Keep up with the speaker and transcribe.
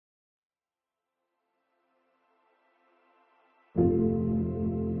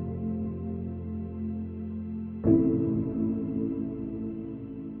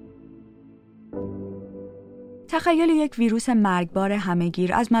تخیل یک ویروس مرگبار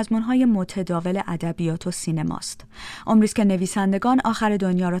همه‌گیر از مضمون‌های متداول ادبیات و سینماست. عمری است که نویسندگان آخر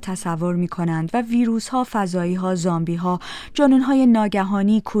دنیا را تصور می‌کنند و ویروس‌ها، فضایی‌ها، زامبی‌ها، جنون‌های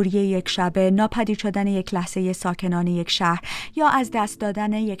ناگهانی، کوری یک شبه، ناپدید شدن یک لحظه ساکنان یک شهر یا از دست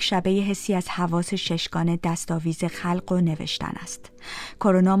دادن یک شبه حسی از حواس ششگانه دستاویز خلق و نوشتن است.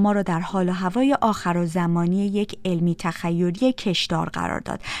 کرونا ما را در حال و هوای آخرالزمانی یک علمی تخیلی کشدار قرار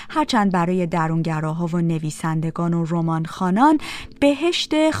داد، هرچند برای درونگراها و نویسندگان و رمانخوانان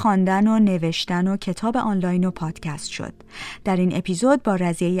بهشت خواندن و نوشتن و کتاب آنلاین و پادکست شد. در این اپیزود با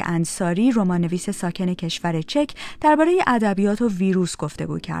رضیه انصاری، رمان‌نویس ساکن کشور چک، درباره ادبیات و ویروس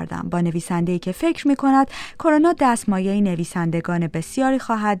گفتگو کردم، با نویسنده‌ای که فکر می‌کند کرونا دستمایه نویسندگان بسیاری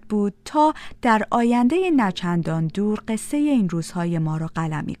خواهد بود تا در آینده نچندان دور قصه این روزهای ما را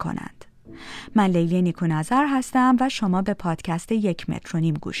قلمی کنند. من لیلی نیکونظر هستم و شما به پادکست 1.5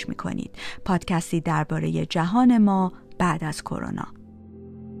 متر گوش میکنید. پادکستی درباره جهان ما بعد از کرونا.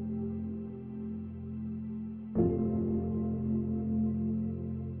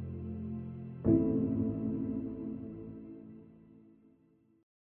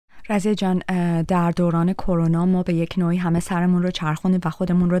 رضیه جان، در دوران کرونا ما به یک نوعی همه سرمون رو چرخوندیم و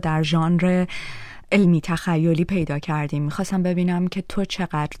خودمون رو در ژانر علمی تخیلی پیدا کردیم. میخواستم ببینم که تو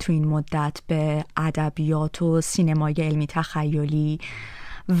چقدر تو این مدت به ادبیات و سینمای علمی تخیلی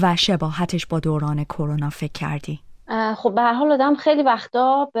و شباهتش با دوران کرونا فکر کردی؟ خب به هر حال آدم خیلی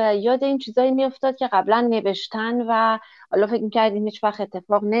وقتا به یاد این چیزایی میافتاد که قبلا نوشتن و حالا فکر میکردیم هیچ وقت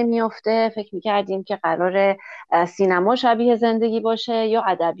اتفاق نمیافته، فکر میکردیم که قرار سینما شبیه زندگی باشه یا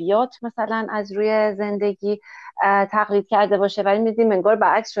ادبیات مثلا از روی زندگی تقلید کرده باشه، ولی میدیم انگار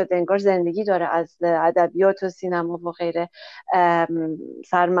برعکس شده، انگار زندگی داره از ادبیات و سینما و غیره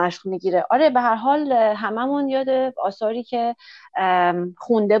سرمشق میگیره. آره به هر حال هممون یاد آثاری که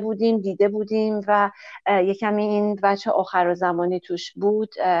خونده بودیم، دیده بودیم و یه کمی این وجه آخرالزمانی توش بود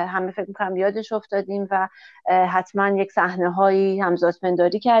همه فکر میکنم یادش افتادیم و حتما یک صحنه‌هایی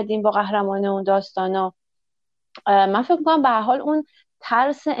همزادپنداری کردیم با قهرمان اون داستانا. من فکر میکنم به هر حال اون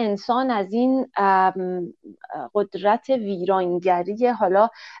ترس انسان از این قدرت ویرانگری، حالا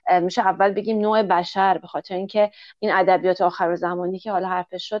میشه اول بگیم نوع بشر، به خاطر اینکه این ادبیات آخرالزمانی که حالا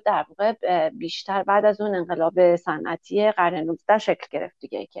حرفش شد در واقع بیشتر بعد از اون انقلاب صنعتی قرن 19 شکل گرفت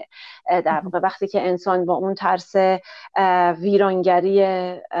دیگه، که در واقع وقتی که انسان با اون ترس ویرانگری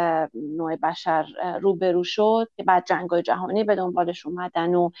نوع بشر روبرو شد که بعد جنگ‌های جهانی به دنبالش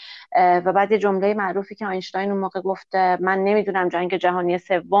اومدن و بعد یه جمله معروفی که آینشتاین اون موقع گفت، من نمیدونم جنگ جهانی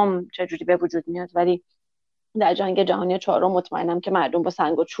سوم چجوری به وجود میاد ولی در جنگ جهانی چهارم مطمئنم که مردم با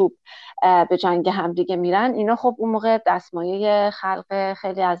سنگ و چوب به جنگ همدیگه میرن. اینا خب اون موقع دستمایه خلق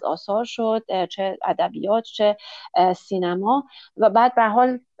خیلی از آثار شد، چه ادبیات چه سینما. و بعد به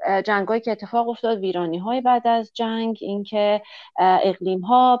حال جنگایی که اتفاق افتاد، ویرانی‌های بعد از جنگ، اینکه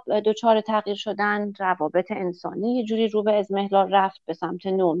اقلیم‌ها دچار تغییر شدن، روابط انسانی یه جوری رو به اضمحلال رفت، به سمت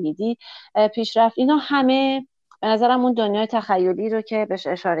نومیدی پیش رفت، اینا همه به نظرم اون دنیای تخیلی رو که بهش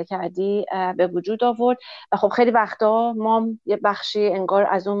اشاره کردی به وجود آورد. و خب خیلی وقتا ما یه بخشی انگار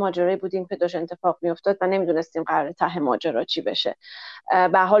از اون ماجرایی بودیم که داشت اتفاق میافتاد و نمیدونستیم قرار ته ماجرا چی بشه.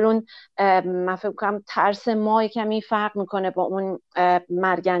 به حال اون من فکر کنم ترس ما کمی فرق میکنه با اون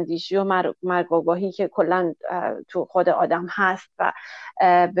مرگندیشی و مرگ‌آگاهی که کلا تو خود آدم هست و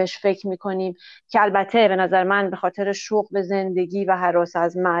بهش فکر میکنیم، که البته به نظر من به خاطر شوق به زندگی و هراس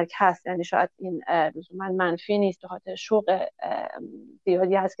از مرگ هست، یعنی شاید این لزوما منفی نیست، به خاطر شوق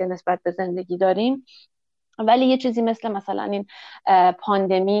زیادی هست که نسبت به زندگی داریم. ولی یه چیزی مثلا این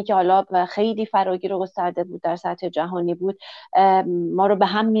پاندمی که حالا خیلی فراگیر و گسترده بود، در سطح جهانی بود، ما رو به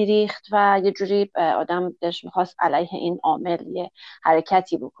هم میریخت و یه جوری آدم دلش میخواست علیه این عامل یه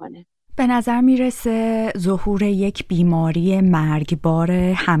حرکتی بکنه. به نظر میرسه ظهور یک بیماری مرگبار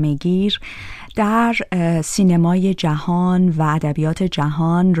همه‌گیر در سینمای جهان و ادبیات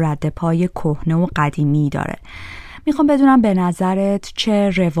جهان رد پای کهنه و قدیمی داره. میخوام بدونم به نظرت چه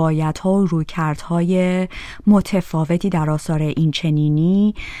روایت‌ها و رویکردهای متفاوتی در آثار این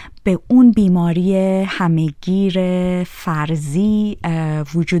چنینی به اون بیماری همه‌گیر فرضی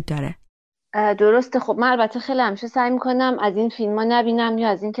وجود داره؟ درسته. خب من البته خیلی همیشه سعی میکنم از این فیلم ها نبینم یا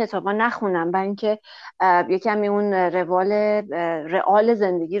از این کتاب ها نخونم، برای اینکه یکمی اون رئال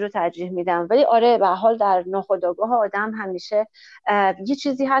زندگی رو ترجیح میدم. ولی آره به حال در ناخودآگاه آدم همیشه یه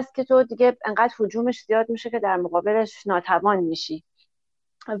چیزی هست که تو دیگه انقدر هجومش زیاد میشه که در مقابلش ناتوان میشی.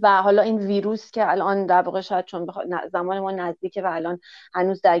 و حالا این ویروس که الان در واقع شاید چون زمان ما نزدیکه و الان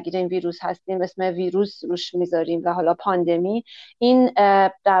هنوز درگیر این ویروس هستیم، اسم ویروس روش میذاریم و حالا پاندمی، این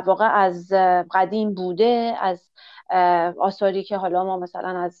در واقع از قدیم بوده، از آثاری که حالا ما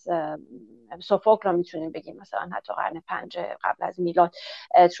مثلا از سوفوکل رو میتونیم بگیم، مثلا حتی قرن 5 قبل از میلاد،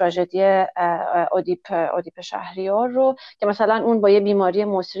 تراژدی اودیپ شهریار رو که مثلا اون با یه بیماری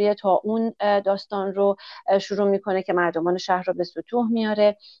مسری طاعون داستان رو شروع میکنه که مردمان شهر رو به سطوح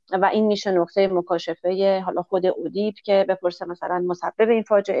میاره و این میشه نقطه مکاشفه حالا خود اودیپ که بپرسه مثلا مسبب این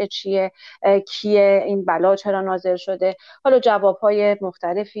فاجعه چیه، کیه، این بلا چرا نازل شده. حالا جوابهای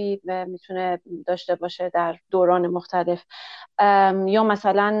مختلفی میتونه داشته باشه در دوران مختلف. یا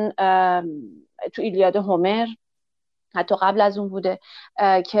مثلا تو ایلیاد هومر حتی قبل از اون بوده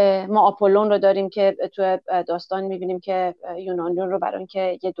که ما آپولون رو داریم که تو داستان میبینیم که یونانیون رو برای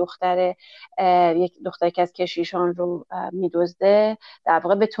اینکه یک دختر که از کشیشان رو میدزده در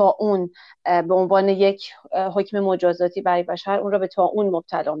واقع به طاعون به عنوان یک حکم مجازاتی برای بشر اون رو به طاعون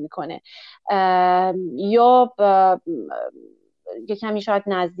مبتلا میکنه. یا یک کمی شاید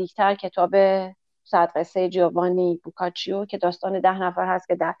نزدیکتر کتاب 100 قصه جیوانی بوکاچیو که داستان 10 نفر هست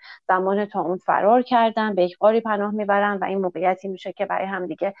که در زمان طاعون فرار کردن، به یک غاری پناه میبرن و این موقعیتی میشه که برای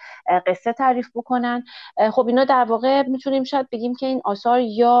همدیگه قصه تعریف بکنن. خب اینا در واقع میتونیم شاید بگیم که این آثار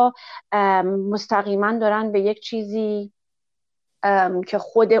یا مستقیما دارن به یک چیزی که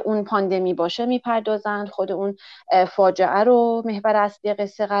خود اون پاندمی باشه میپردازن، خود اون فاجعه رو محور اصلی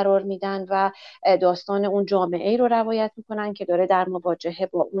قصه قرار میدن و داستان اون جامعه رو روایت میکنن که داره در مواجهه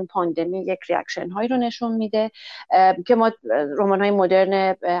با اون پاندمی یک ریاکشن هایی رو نشون میده که ما رمان های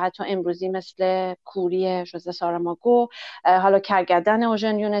مدرن حتی امروزی مثل کوری ژوزه ساراماگو، حالا کرگدن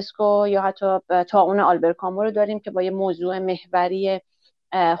اوژن یونسکو یا حتی طاعون آلبر کامو رو داریم که با یه موضوع محوری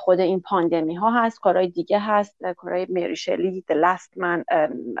خود این پاندمی ها هست. کارهای دیگه هست، کارهای مری شلی The Last Man،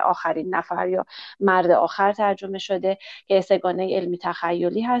 آخرین نفر یا مرد آخر ترجمه شده که سگانه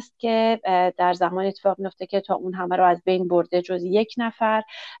علمی-تخیلی هست که در زمان اتفاق میفته که تا اون همه رو از بین برده جز یک نفر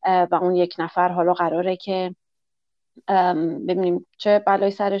و اون یک نفر حالا قراره که ببینیم چه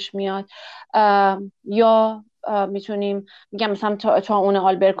بلایی سرش میاد. یا میتونیم میگم مثلا طاعون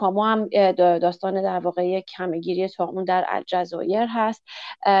آلبر کامو هم داستان در واقع یک همه‌گیری طاعون در الجزایر هست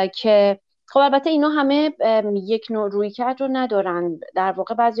که خب البته اینا همه یک نوع رویکرد رو ندارن. در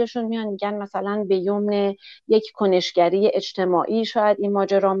واقع بعضیاشون میان میگن مثلا به یمن یک کنشگری اجتماعی شاید این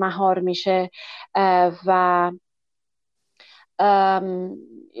ماجرا مهار میشه و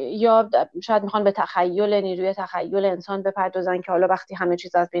یا شاید میخوان به نیروی تخیل انسان بپردازن که حالا وقتی همه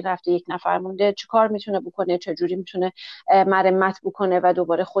چیز از بین رفته یک نفر مونده چه کار میتونه بکنه، چه جوری میتونه مرمت بکنه و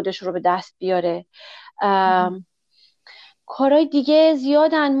دوباره خودش رو به دست بیاره. کارهای دیگه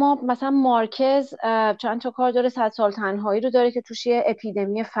زیادن. ما مثلا مارکز چند تا کار داره، 100 سال تنهایی رو داره که توش یه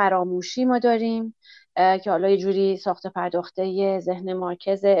اپیدمی فراموشی ما داریم که حالا یه جوری ساخته پرداخته ذهن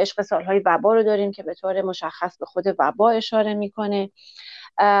مارکز. عشق سالهای وبا رو داریم که به طور مشخص به خود وبا اشاره میکنه.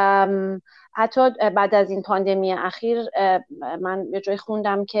 حتی بعد از این پاندمی اخیر من یه جای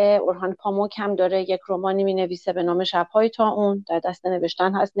خوندم که اورهان پاموک هم داره یک رمانی می‌نویسه به نام شب‌های طاعون، در دست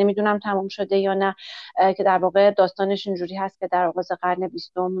نوشتن هست، نمیدونم تموم شده یا نه، که در واقع داستانش اینجوری هست که در آغاز قرن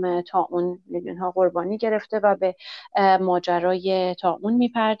 20 طاعون میلیون‌ها قربانی گرفته و به ماجرای طاعون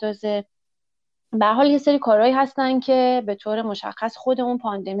میپردازه. به هر حال یه سری کارهایی هستن که به طور مشخص خود اون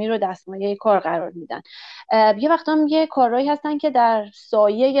پاندمی رو دستمایه کار قرار میدن. یه وقتا هم یه کارهایی هستن که در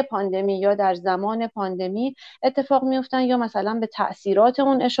سایه پاندمی یا در زمان پاندمی اتفاق میفتن یا مثلا به تأثیرات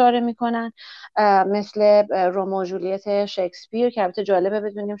اون اشاره میکنن، مثل رومئو و جولیت شکسپیر که البته جالبه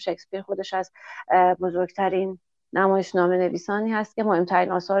بدونیم شکسپیر خودش از بزرگترین نمایشنامه نویسانی هست که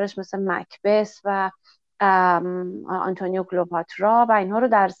مهمترین آثارش مثل مکبث و آنتونیو کلوپاترا و اینها رو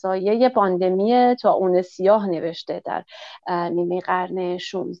در سایه پاندمی طاعون سیاه نوشته در نیمه قرن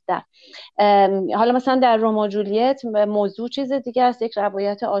 16. حالا مثلا در رومئو و جولیت موضوع چیز دیگه است، یک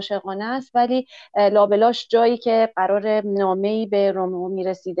روایت عاشقانه است، ولی لابلاش جایی که قرار نامه‌ای به رومئو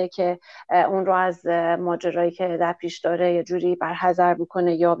میرسیده که اون رو از ماجرایی که در پیش داره یه جوری برحذر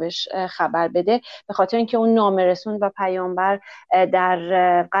بکنه یا بهش خبر بده، به خاطر اینکه اون نامه رسون و پیامبر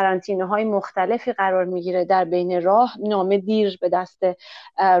در قرنطینه‌های مختلفی قرار میگیره، در بین راه نامه دیر به دست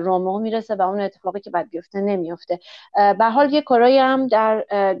رومئو میرسه و اون اتفاقی که بعد بیفته نمیفته. به هر حال یک کارایی هم در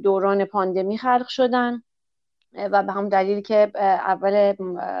دوران پاندمی خلق شدن و به هم دلیلی که اول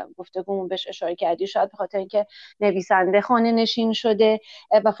گفتگومون بهش اشاره کردی، شاید به خاطر اینکه نویسنده خانه نشین شده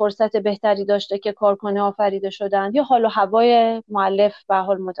و فرصت بهتری داشته که کار کنه آفریده شدن، یا حال و هوای مؤلف به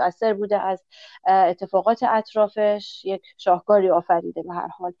حال متأثر بوده از اتفاقات اطرافش، یک شاهکاری آفریده به هر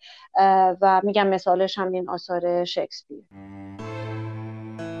حال. و میگم مثالش هم این آثار شکسپیر.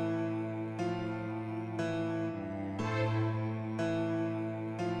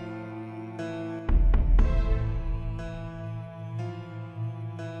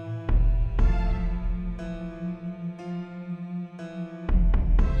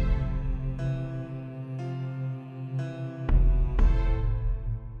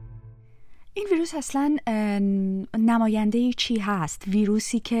 این ویروس اصلا نماینده چی هست؟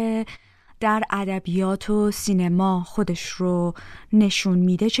 ویروسی که در ادبیات و سینما خودش رو نشون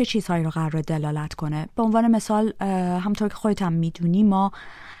میده چه چیزهایی رو قرار دلالت کنه؟ به عنوان مثال همونطور که خودت هم میدونی ما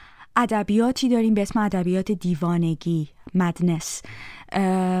ادبیاتی داریم به اسم ادبیات دیوانگی، مدنس،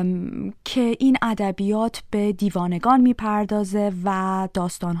 که این ادبیات به دیوانگان میپردازه و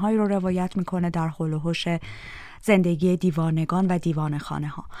داستانهایی رو روایت میکنه در حول و حوش زندگی دیوانگان و دیوانه‌خانه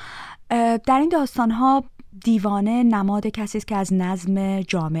ها. در این داستانها دیوانه نماد کسی است که از نظم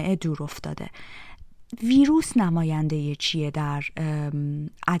جامعه دور افتاده. ویروس نماینده چیه در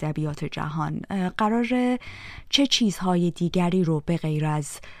ادبیات جهان؟ قراره چه چیزهای دیگری رو به غیر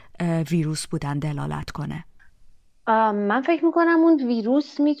از ویروس بودن دلالت کنه؟ من فکر میکنم اون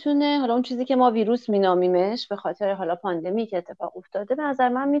ویروس میتونه، حالا اون چیزی که ما ویروس مینامیمش به خاطر حالا پاندمی که اتفاق افتاده، به نظر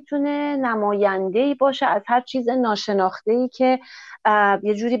من میتونه نماینده‌ای باشه از هر چیز ناشناخته‌ای که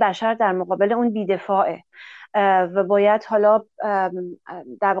یه جوری بشر در مقابل اون بی‌دفاعه و باید حالا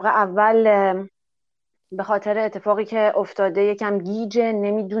در واقع اول به خاطر اتفاقی که افتاده یکم گیجه،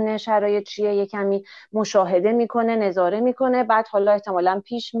 نمیدونه شرایط چیه، یکمی مشاهده میکنه، نظاره میکنه، بعد حالا احتمالاً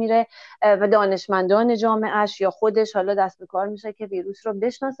پیش میره و دانشمندان جامعهش یا خودش حالا دست به کار میشه که ویروس رو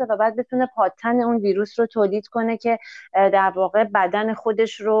بشناسه و بعد بتونه پادتن اون ویروس رو تولید کنه که در واقع بدن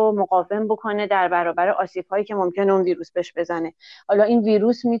خودش رو مقاوم بکنه در برابر آسیب‌هایی که ممکنه اون ویروس بهش بزنه. حالا این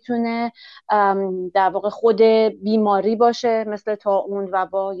ویروس میتونه در واقع خود بیماری باشه مثل طاعون،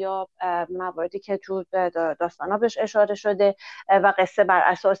 وبا یا مواردی که تو داستانا بهش اشاره شده و قصه بر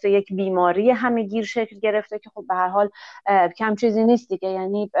اساس یک بیماری همه‌گیر شکل گرفته که خب به هر حال کم چیزی نیست دیگه.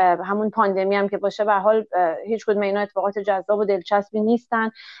 یعنی همون پاندمی هم که باشه به هر حال هیچ کدوم اینا اتفاقات جذاب و دلچسبی نیستن،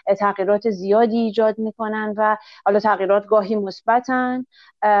 تغییرات زیادی ایجاد میکنن و حالا تغییرات گاهی مثبتن،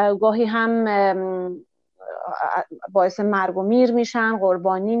 گاهی هم باعث مرگ و میر میشن،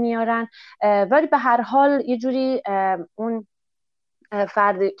 قربانی میارن، ولی به هر حال یه جوری اون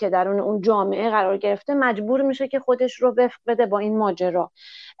فردی که در اون جامعه قرار گرفته مجبور میشه که خودش رو وفق بده با این ماجرا،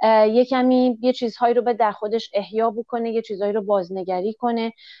 یه کمی یه چیزهایی رو به در خودش احیا بکنه، یه چیزهایی رو بازنگری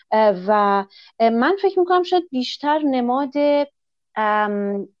کنه و من فکر میکنم شاید بیشتر نماد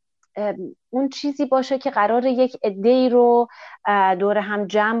اون چیزی باشه که قرار یک عده‌ای رو دور هم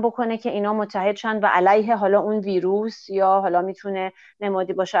جمع بکنه که اینا متحد شن و علیه حالا اون ویروس، یا حالا میتونه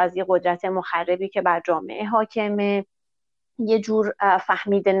نمادی باشه از یه قدرت مخربی که بر جامعه حاکمه، یه جور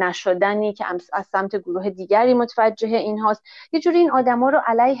فهمیده نشدنی که از سمت گروه دیگری متوجه این هاست، یه جوری این آدما رو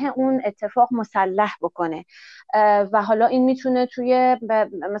علیه اون اتفاق مسلح بکنه. و حالا این میتونه توی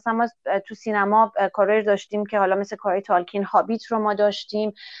مثلا ما تو سینما کارهایی داشتیم که حالا مثل کارهای تالکین، هابیت رو ما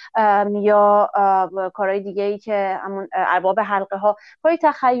داشتیم، یا کارهای دیگه‌ای که همون ارباب حلقه ها، کارهای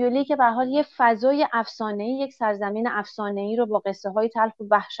تخیلی که به هر حال یه فضای افسانه‌ای، یک سرزمین افسانه‌ای رو با قصه های تلخ و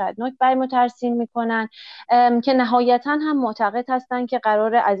وحشتناک برای ما ترسیم میکنن که نهایتاً هم معتقد هستن که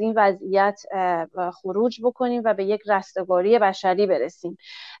قراره از این وضعیت خروج بکنیم و به یک رستگاری بشری برسیم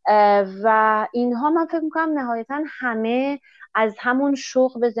و اینها من فکر میکنم نهایتاً همه از همون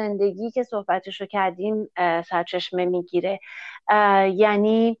شوق به زندگی که صحبتشو کردیم سرچشمه میگیره.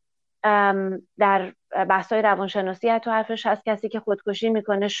 یعنی در بحث‌های روانشناسی حتی حرفش هست کسی که خودکشی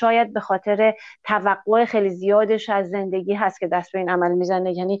میکنه شاید به خاطر توقع خیلی زیادش از زندگی هست که دست به این عمل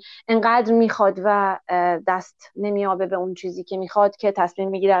میزنه، یعنی انقدر میخواد و دست نمیابه به اون چیزی که میخواد که تصمیم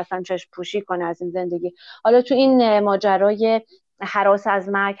میگیره اصلا چشم پوشی کنه از این زندگی. حالا تو این ماجرای هراس از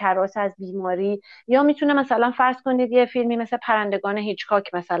مرگ، هراس از بیماری، یا میتونه مثلا فرض کنید یه فیلمی مثل پرندگان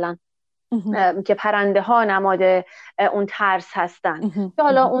هیچکاک مثلا که پرنده ها نماد اون ترس هستن که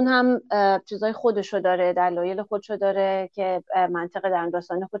حالا اون هم چیزای خودشو داره، دلایل خودشو داره که منطق در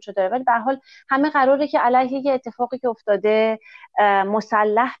داستان خودشو داره، ولی به هر حال همه قراره که علیه یه اتفاقی که افتاده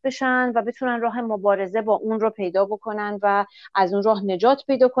مسلح بشن و بتونن راه مبارزه با اون رو پیدا بکنن و از اون راه نجات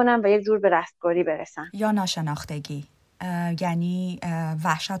پیدا کنن و یک جور به رستگاری برسن. یا ناشناختگی، یعنی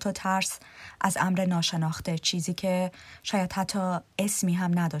وحشت و ترس از امر ناشناخته، چیزی که شاید حتی اسمی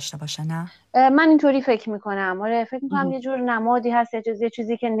هم نداشته باشه. نه من اینطوری فکر میکنم. آره فکر میکنم یه جور نمادی هست، یه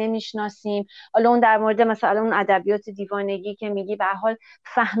چیزی که نمیشناسیم. حالا اون در مورد مثلا اون ادبیات دیوانگی که میگی، به هر حال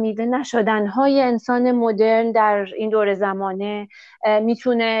فهمیده نشدنهای انسان مدرن در این دور زمانه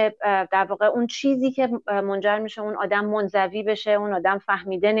میتونه در واقع اون چیزی که منجر میشه اون آدم منزوی بشه، اون آدم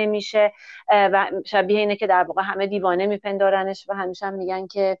فهمیده نمیشه و شبیه اینه که در واقع همه دیوانه میپندارنش و همیشه هم میگن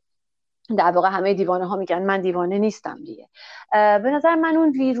که در واقع همه دیوانه ها میگن من دیوانه نیستم دیگه. به نظر من اون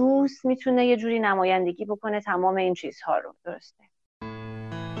ویروس میتونه یه جوری نمایندگی بکنه تمام این چیزها رو. درسته.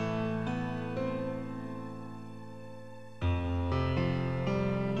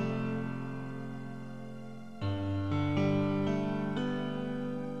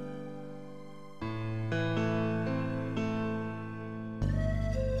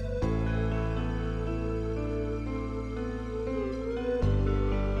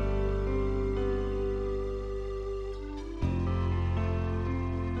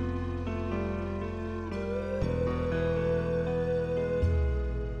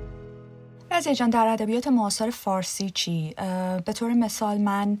 رضیه جان، در ادبیات معاصر فارسی چی؟ به طور مثال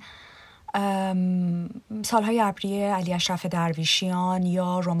من سالهای ابری علی اشرف درویشیان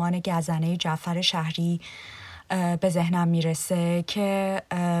یا رمان گزنه جعفر شهری به ذهنم میرسه که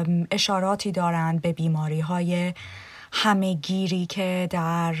اشاراتی دارند به بیماری‌های همه‌گیری که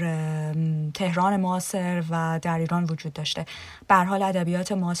در تهران معاصر و در ایران وجود داشته. به هر حال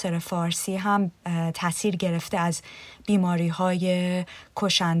ادبیات معاصر فارسی هم تاثیر گرفته از بیماری‌های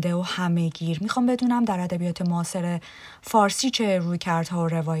کشنده و همه‌گیر. میخوام بدونم در ادبیات معاصر فارسی چه رویکردها و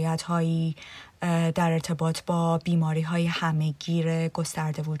روایت‌هایی در ارتباط با بیماری‌های همه‌گیر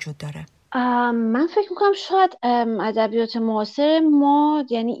گسترده وجود داره. من فکر میکنم شاید ادبیات معاصر ما،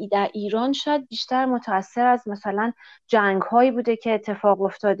 یعنی در ایران، شاید بیشتر متأثر از مثلا جنگ هایی بوده که اتفاق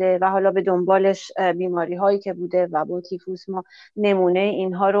افتاده و حالا به دنبالش بیماری هایی که بوده و با تیفوس ما نمونه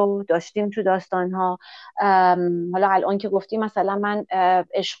اینها رو داشتیم تو داستان ها. حالا الان که گفتیم مثلا من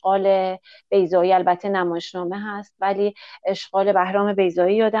اشغال بیضایی، البته نمایشنامه هست ولی اشغال بهرام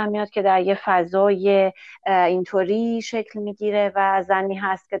بیضایی یادم میاد که در یه فضای اینطوری شکل میگیره و زنی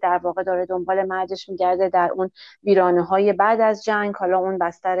هست که در واقع داره دنبال مردش میگرده در اون ویرانه‌های بعد از جنگ، حالا اون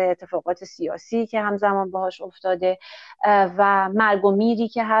بستر اتفاقات سیاسی که همزمان باهاش افتاده و مرگ و میری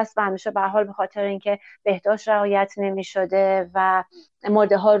که هست و همیشه به هر حال به خاطر اینکه بهداشت رعایت نمی‌شده و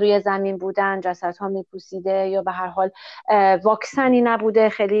مرده ها روی زمین بودن، جسدها میپوسیده یا به هر حال واکسنی نبوده،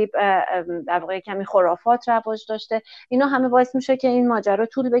 خیلی در واقع کمی خرافات رواج داشته، اینا همه باعث میشه که این ماجرا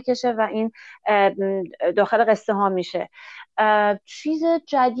طول بکشه و این داخل قصه ها میشه. چیز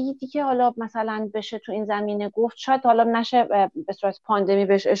جدیدی که حالا مثلا بشه تو این زمینه گفت، شاید حالا نشه به صورت پاندمی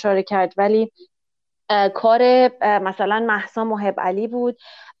بهش اشاره کرد، ولی کار مثلا مهسا محب علی بود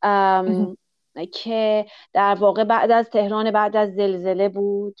که در واقع بعد از تهران، بعد از زلزله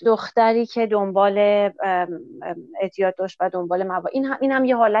بود، دختری که دنبال اعتیاد داشت و دنبال این هم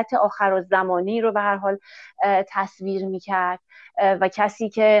یه حالت آخرالزمانی رو به هر حال تصویر میکرد و کسی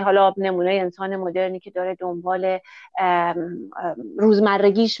که حالا نمونه انسان مدرنی که داره دنبال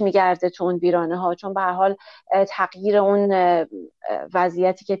روزمرگیش میگرده تو اون ویرانه ها، چون به هر حال تغییر اون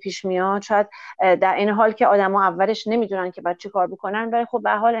وضعیتی که پیش میاد، شاید در این حال که آدما اولش نمیدونن که باید چی کار بکنن، ولی خب به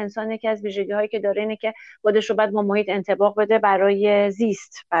هر حال انسان یکی از ویژگی هایی که داره اینه که خودش رو باید با محیط انطباق بده برای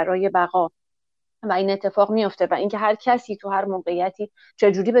زیست، برای بقا، و این اتفاق میفته و اینکه هر کسی تو هر موقعیتی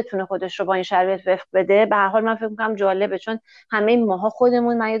چجوری بتونه خودش رو با این شرایط وفق بده، به هر حال من فکر می‌کنم جالبه، چون همه ماها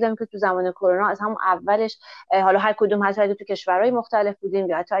خودمون، من یادم که تو زمان کرونا از همون اولش، حالا هر کدوم حتی تو کشورهای مختلف بودیم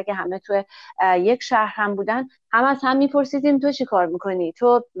یا حتی اگه همه تو یک شهر هم بودن، هم از هم میپرسیدیم تو چی کار میکنی،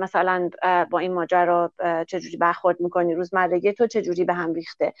 تو مثلا با این ماجرا چجوری برخورد میکنی، روزمرگی تو چجوری به هم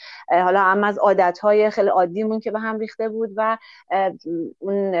ریخته، حالا هم از عادتهای خیلی عادیمون که به هم ریخته بود و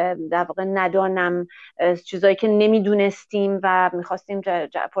اون در واقع ندانم چیزایی که نمیدونستیم و میخواستیم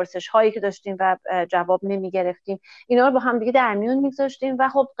پرسش هایی که داشتیم و جواب نمیگرفتیم، اینا رو با هم دیگه در میون میگذاشتیم و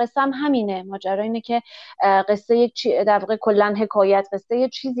خب قصه هم همینه. ماجرا اینه که قصه یک در واقع کلا حکایت، قصه یه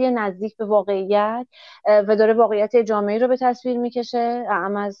چیزی نزدیک به واقعیت و داره واقعیت جامعه رو به تصویر میکشه،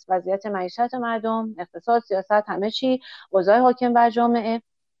 اعم از وضعیت معیشت مردم، اقتصاد، سیاست، همه چی، اوضاع حاکم بر جامعه،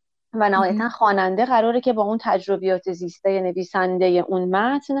 و نهایتا خواننده قراره که با اون تجربیات زیسته نویسنده اون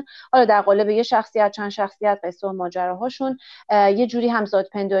متن، حالا در قالب یه شخصیت، چند شخصیت، قصه و ماجراهاشون یه جوری همزاد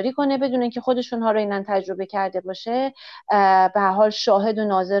پنداری کنه بدون اینکه خودشون ها رو اینن تجربه کرده باشه، به هر حال شاهد و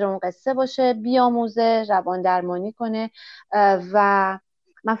ناظر اون قصه باشه، بیاموزه، روان درمانی کنه. و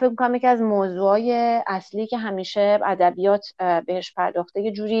من فکر می‌کنم یکی از موضوعای اصلی که همیشه ادبیات بهش پرداخته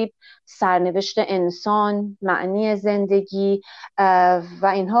یه جوری سرنوشت انسان، معنی زندگی و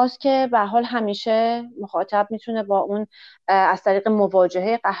اینهاست که به هر حال همیشه مخاطب میتونه با اون از طریق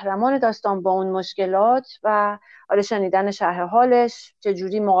مواجهه قهرمان داستان با اون مشکلات و حالا شنیدن شرح حالش، چه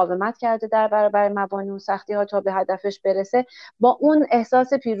جوری مقاومت کرده در برابر موانع و سختی‌ها تا به هدفش برسه، با اون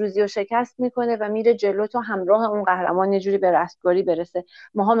احساس پیروزی و شکست میکنه و میره جلو تا همراه اون قهرمان یه جوری به رستگاری برسه.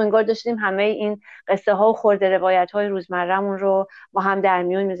 ما هم انگار داشتیم همه این قصه ها و خرده روایت های روزمره‌مون رو با هم در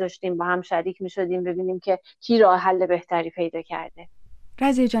میون میذاشتیم، با هم شریک میشدیم ببینیم که کی راه حل بهتری پیدا کرده.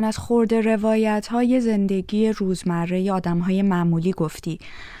 رضیه جان، از خرده روایت های زندگی روزمره آدم های معمولی گفتی.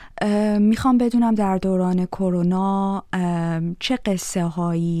 میخوام بدونم در دوران کرونا چه قصه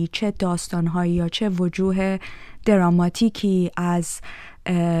هایی، چه داستان هایی یا چه وجوه دراماتیکی از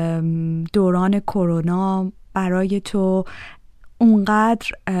دوران کرونا برای تو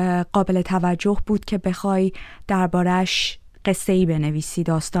اونقدر قابل توجه بود که بخوای دربارش قصه‌ای بنویسی،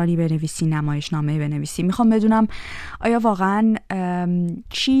 داستانی بنویسی، نمایشنامه بنویسی. میخوام بدونم آیا واقعا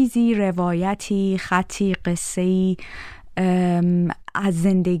چیزی، روایتی، خطی، قصه‌ای از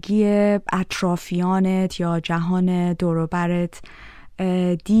زندگی اطرافیانت یا جهان دور و برت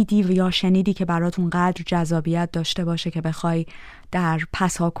دیدی یا شنیدی که براتون قدر جذابیت داشته باشه که بخوای در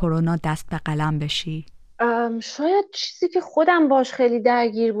پسا کرونا دست به قلم بشی؟ شاید چیزی که خودم باش خیلی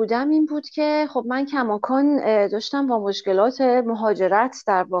درگیر بودم این بود که خب من کماکان داشتم با مشکلات مهاجرت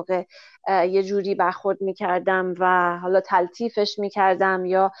در واقع یه جوری برخورد میکردم و حالا تلطیفش میکردم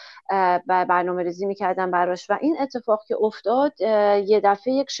یا برنامه ریزی میکردم براش و این اتفاق که افتاد یه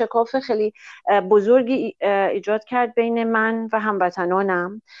دفعه یک شکاف خیلی بزرگی ایجاد کرد بین من و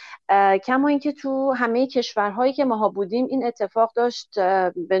هموطنانم. کما اینکه تو همه کشورهایی که ماها بودیم این اتفاق داشت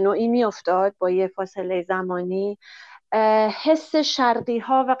به نوعی میافتاد با یه فاصله زمانی. حس شرقی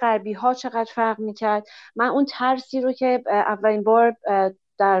ها و غربی ها چقدر فرق میکرد. من اون ترسی رو که اولین بار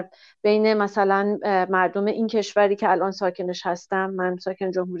در بین مثلا مردم این کشوری که الان ساکنش هستم، من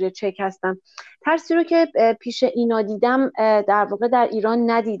ساکن جمهوری چک هستم، ترسی رو که پیش اینا دیدم در واقع در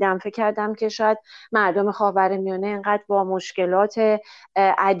ایران ندیدم. فکر کردم که شاید مردم خاورمیانه انقدر با مشکلات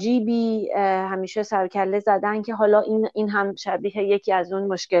عجیبی همیشه سرکله زدن که حالا این هم شبیه یکی از اون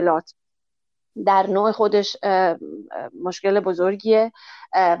مشکلات در نوع خودش مشکل بزرگیه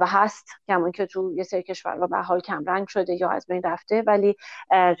و هست، کما که تو یه سری کشورها به حال کم رنگ شده یا از بین رفته، ولی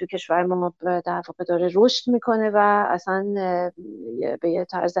تو کشور ما در واقع داره رشد میکنه و اصلا به یه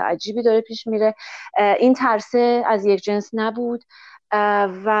طرز عجیبی داره پیش میره. این ترسه از یک جنس نبود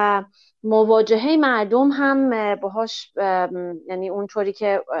و مواجهه مردم هم باهاش، یعنی اونطوری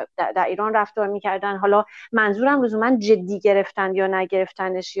که در ایران رفتار میکردن، حالا منظورم لزوما جدی گرفتن یا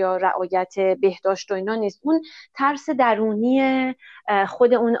نگرفتنش یا رعایت بهداشت و اینا نیست، اون ترس درونی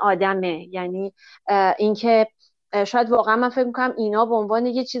خود اون آدمه. یعنی اینکه شاید واقعا من فکر میکنم اینا به عنوان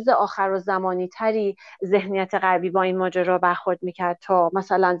یه چیز آخر و زمانی تری ذهنیت غربی با این ماجرا برخورد میکرد تا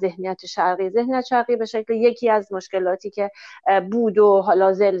مثلا ذهنیت شرقی به شکل یکی از مشکلاتی که بود و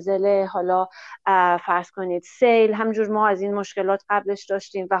حالا زلزله، حالا فرض کنید سیل، همجور ما از این مشکلات قبلش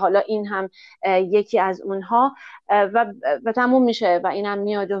داشتیم و حالا این هم یکی از اونها و تموم میشه و این هم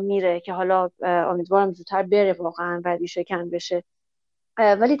میاد و میره که حالا امیدوارم زودتر بره واقعا و ریشه کن بشه.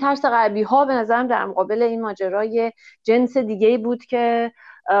 ولی ترس غربی ها به نظرم در مقابل این ماجرای جنس دیگه‌ای بود که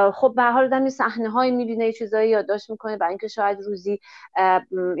خب به هر حال آدم صحنه‌هایی می‌بینه، یه چیزایی یادداشت می‌کنه برای اینکه شاید روزی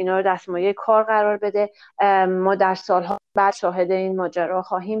اینا رو دستمایه کار قرار بده. ما در سال‌ها بعد شاهد این ماجرا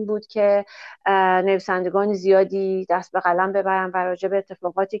خواهیم بود که نویسندگان زیادی دست به قلم ببرن و راجع به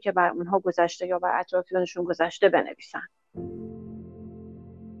اتفاقاتی که بر اونها گذشته یا بر اطرافیانشون گذشته بنویسن.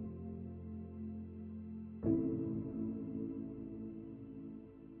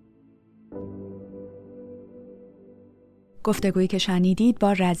 گفتگویی که شنیدید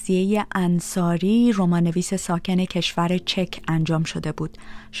با رضیه انصاری، رمان‌نویس ساکن کشور چک انجام شده بود.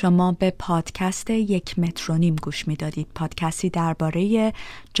 شما به پادکست 1.5 متر گوش می‌دادید، پادکستی درباره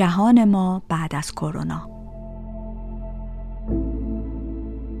جهان ما بعد از کرونا.